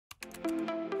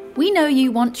We know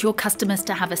you want your customers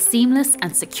to have a seamless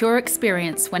and secure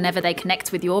experience whenever they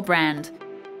connect with your brand.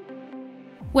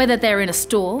 Whether they're in a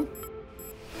store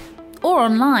or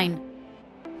online,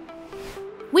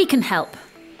 we can help.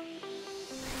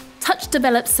 Touch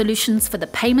develops solutions for the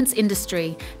payments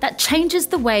industry that changes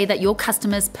the way that your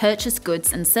customers purchase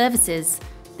goods and services.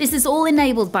 This is all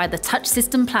enabled by the Touch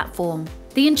System platform.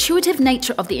 The intuitive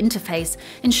nature of the interface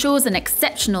ensures an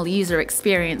exceptional user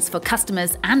experience for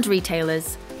customers and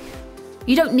retailers.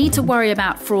 You don't need to worry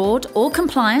about fraud or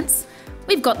compliance.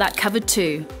 We've got that covered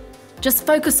too. Just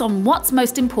focus on what's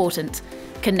most important,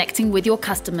 connecting with your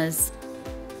customers.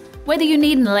 Whether you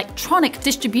need an electronic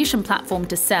distribution platform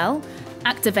to sell,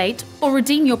 activate or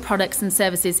redeem your products and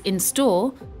services in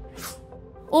store,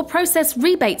 or process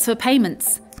rebates for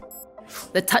payments,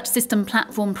 the Touch System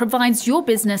platform provides your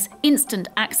business instant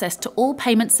access to all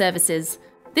payment services.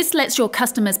 This lets your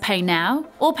customers pay now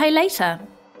or pay later.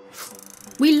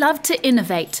 We love to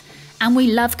innovate and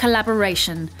we love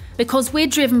collaboration because we're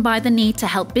driven by the need to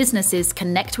help businesses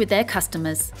connect with their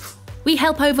customers. We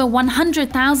help over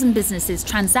 100,000 businesses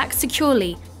transact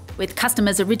securely, with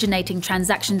customers originating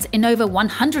transactions in over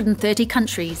 130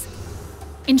 countries,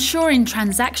 ensuring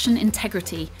transaction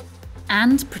integrity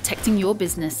and protecting your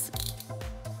business,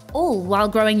 all while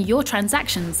growing your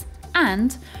transactions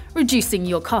and reducing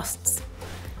your costs.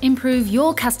 Improve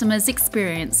your customers'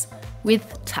 experience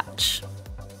with Touch.